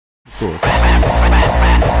Sport.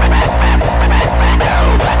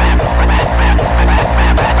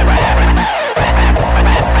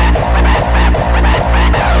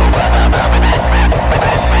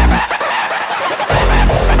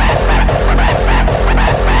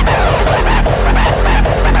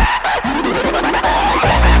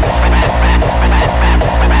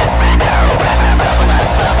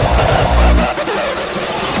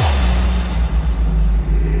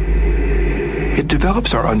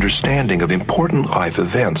 Develops our understanding of important life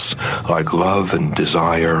events like love and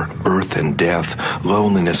desire, birth and death,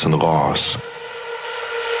 loneliness and loss. It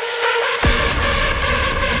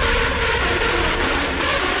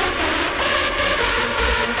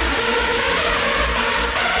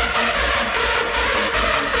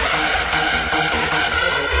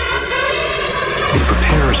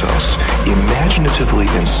prepares us imaginatively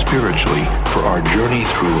and spiritually for our journey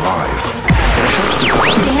through life.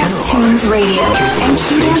 HarderTunes Radio and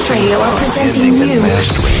hq.hd Radio are presenting you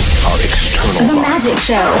The Magic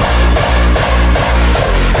Show.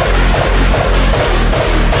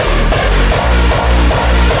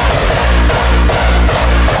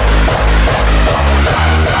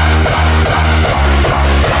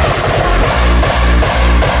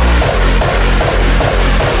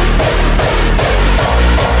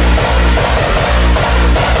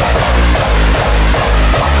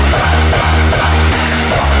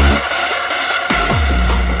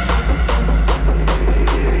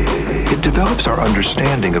 Develops our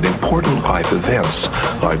understanding of important life events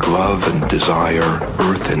like love and desire,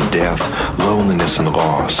 birth and death, loneliness and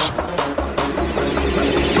loss.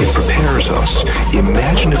 It prepares us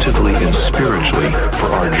imaginatively and spiritually for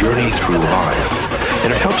our journey through life,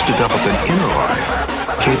 and it helps develop an inner life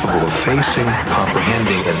capable of facing,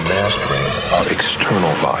 comprehending, and mastering our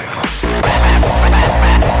external life.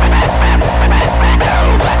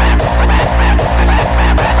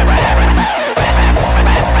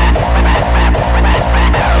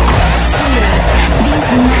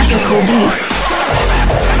 Magical beats.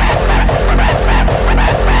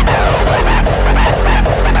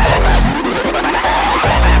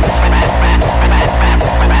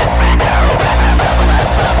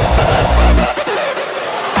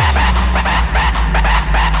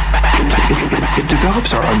 It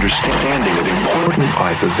develops our understanding of important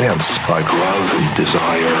life events like love and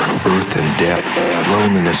desire, birth and death,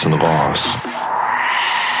 loneliness and loss.